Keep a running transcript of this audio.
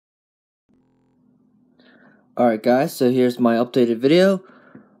Alright guys, so here's my updated video.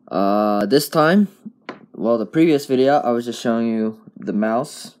 This time, well, the previous video I was just showing you the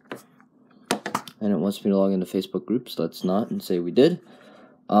mouse, and it wants me to log into Facebook groups. Let's not and say we did.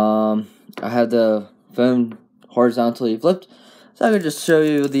 I have the phone horizontally flipped, so I can just show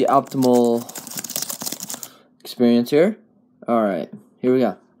you the optimal experience here. Alright, here we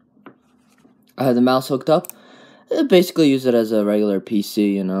go. I have the mouse hooked up. I basically use it as a regular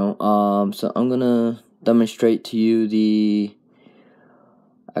PC, you know. So I'm gonna demonstrate to you the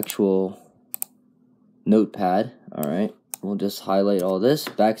actual notepad. Alright, we'll just highlight all this,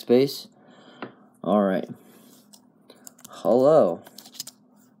 backspace. Alright, hello,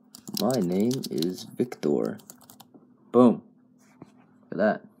 my name is Victor. Boom, look at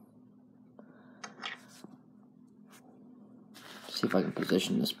that. See if I can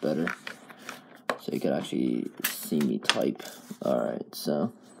position this better so you can actually see me type. Alright,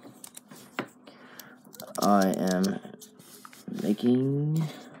 so I am making,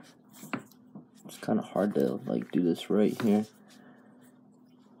 it's kind of hard to like do this right here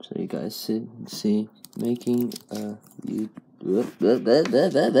so you guys see making a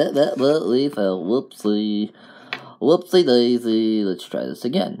whoopsie daisy. Let's try this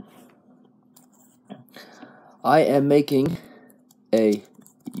again. I am making a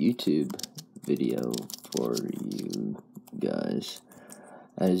YouTube video for you guys.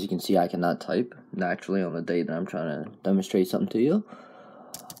 As you can see, I cannot type naturally on the day that I'm trying to demonstrate something to you.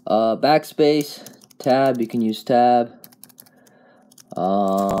 Backspace, tab, you can use tab.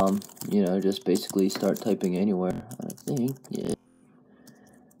 You know, just basically start typing anywhere, I think, yeah.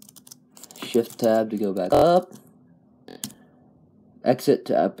 Shift tab to go back up. Exit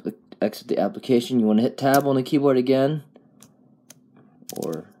to exit the application. You want to hit tab on the keyboard again.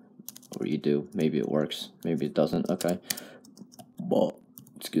 Or you do. Maybe it works. Maybe it doesn't. Okay. Well,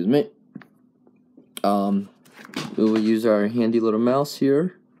 excuse me. We will use our handy little mouse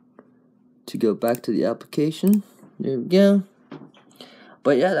here to go back to the application. There we go.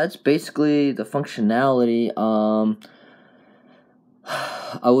 But yeah, that's basically the functionality.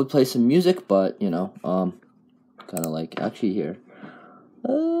 I would play some music, but you know, kind of like actually here.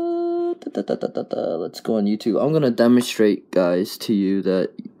 Let's go on YouTube. I'm gonna demonstrate, guys, to you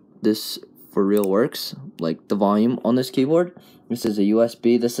that this for real works. Like the volume on this keyboard. This is a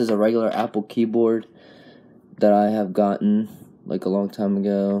USB. This is a regular Apple keyboard that I have gotten like a long time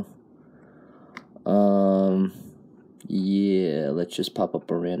ago. Yeah, let's just pop up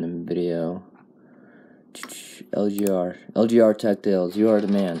a random video. LGR Tactiles, you are the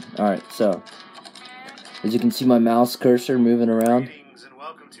man. Alright, so as you can see my mouse cursor moving around.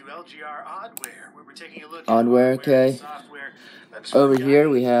 Oddware, okay. Over here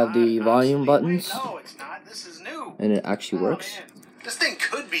we have the volume buttons. And it actually works. This thing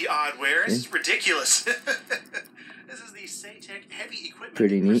could be Oddware. This is ridiculous. This is the Saytech heavy equipment.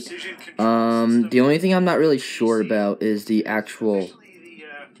 Pretty neat. The only thing I'm not really sure about is the actual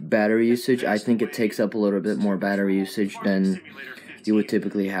battery usage. I think it takes up a little bit more battery usage than you would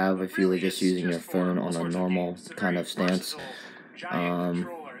typically have if you were just using your phone on a normal kind of stance.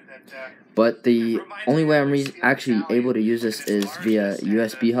 But the only way I'm actually able to use this is via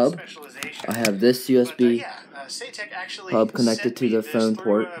USB hub. I have this USB hub connected to the phone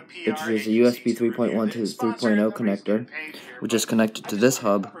port, which is a USB 3.1 to 3.0 connector, which is connected to this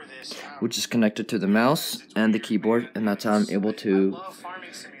hub, which is connected to the mouse and the keyboard, and that's how I'm able to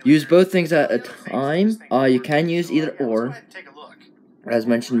use both things at a time. You can use either or, as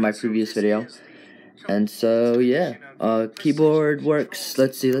mentioned in my previous video. And so yeah, keyboard works.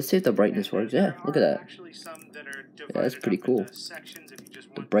 Let's see if the brightness works. Yeah, look at that. Yeah, that's pretty cool.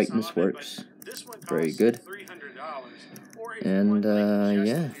 The brightness works. Very good. And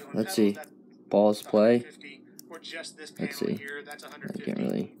yeah, let's see. Pause play. Let's see. I can't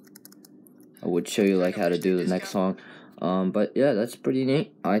really. I would show you like how to do the next song. But yeah, that's pretty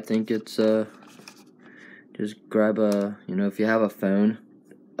neat. I think it's just grab a, you know, if you have a phone,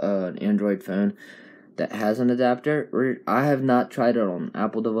 an Android phone that has an adapter. I have not tried it on an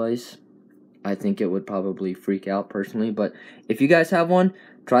Apple device. I think it would probably freak out personally, but if you guys have one,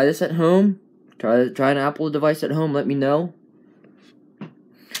 try this at home. Try an Apple device at home, let me know.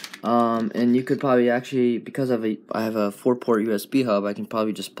 And you could probably actually, because I have a 4-port USB hub, I can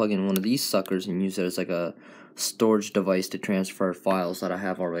probably just plug in one of these suckers and use it as like a storage device to transfer files that I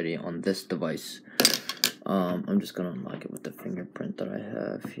have already on this device. I'm just gonna unlock it with the fingerprint that I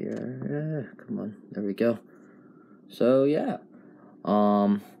have here. Yeah, come on, there we go. So yeah,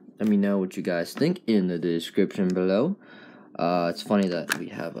 let me know what you guys think in the description below. It's funny that we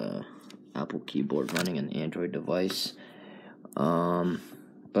have a Apple keyboard running an Android device.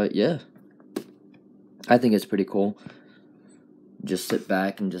 But yeah, I think it's pretty cool. Just sit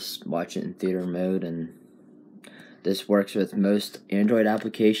back and just watch it in theater mode, and this works with most Android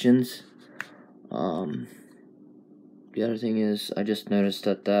applications. The other thing is, I just noticed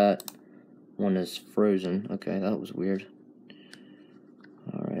that one is frozen. Okay, that was weird.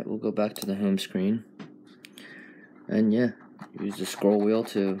 Alright, we'll go back to the home screen. And yeah, use the scroll wheel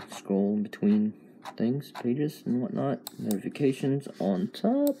to scroll in between things, pages and whatnot. Notifications on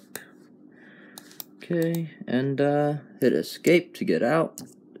top. Okay, and hit escape to get out.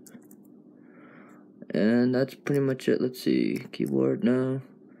 And that's pretty much it. Let's see, keyboard, no.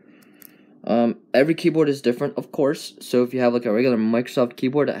 Every keyboard is different, of course. So if you have like a regular Microsoft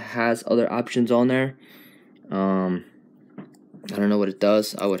keyboard, it has other options on there. I don't know what it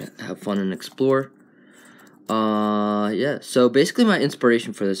does. I would have fun and explore. Yeah. So basically, my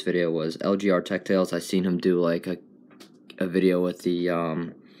inspiration for this video was LGR Tech Tales. I seen him do like a video with the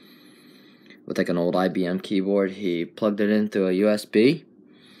with like an old IBM keyboard. He plugged it in through a USB.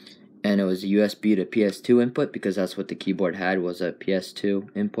 And it was a USB to PS2 input, because that's what the keyboard had, was a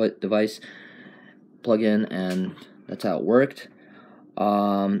PS2 input device plug-in, and that's how it worked.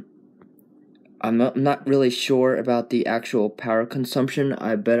 I'm not really sure about the actual power consumption.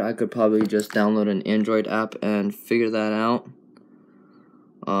 I bet I could probably just download an Android app and figure that out.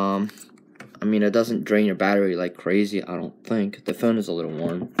 I mean, it doesn't drain your battery like crazy, I don't think. The phone is a little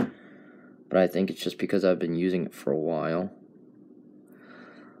warm, but I think it's just because I've been using it for a while.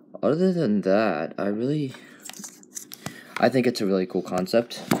 Other than that, I think it's a really cool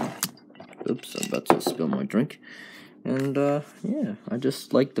concept. Oops, I'm about to spill my drink. And, yeah, I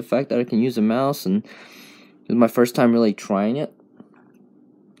just like the fact that I can use a mouse, and this is my first time really trying it.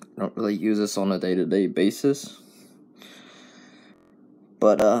 I don't really use this on a day-to-day basis.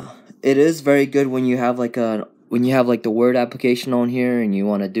 But, it is very good when you have like the Word application on here, and you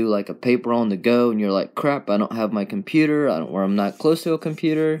want to do like a paper on the go, and you're like, crap, I don't have my computer, or I'm not close to a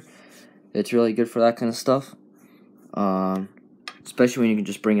computer. It's really good for that kind of stuff. Especially when you can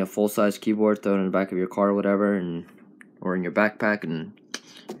just bring a full-size keyboard, throw it in the back of your car or whatever, or in your backpack, and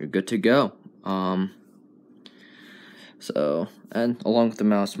you're good to go. So, and along with the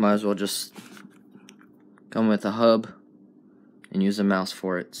mouse, might as well just come with a hub and use a mouse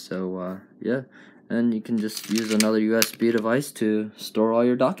for it. So, yeah. And you can just use another USB device to store all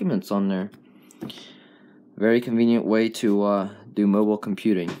your documents on there. Very convenient way to do mobile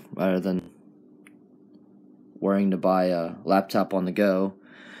computing, rather than worrying to buy a laptop on the go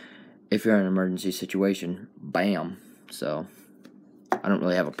if you're in an emergency situation. Bam. So, I don't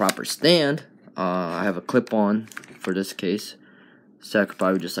really have a proper stand. I have a clip-on for this case, so I could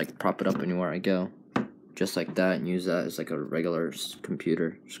probably just like prop it up anywhere I go, just like that, and use that as like a regular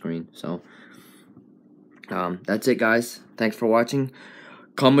computer screen. So, that's it, guys. Thanks for watching.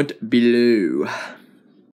 Comment below.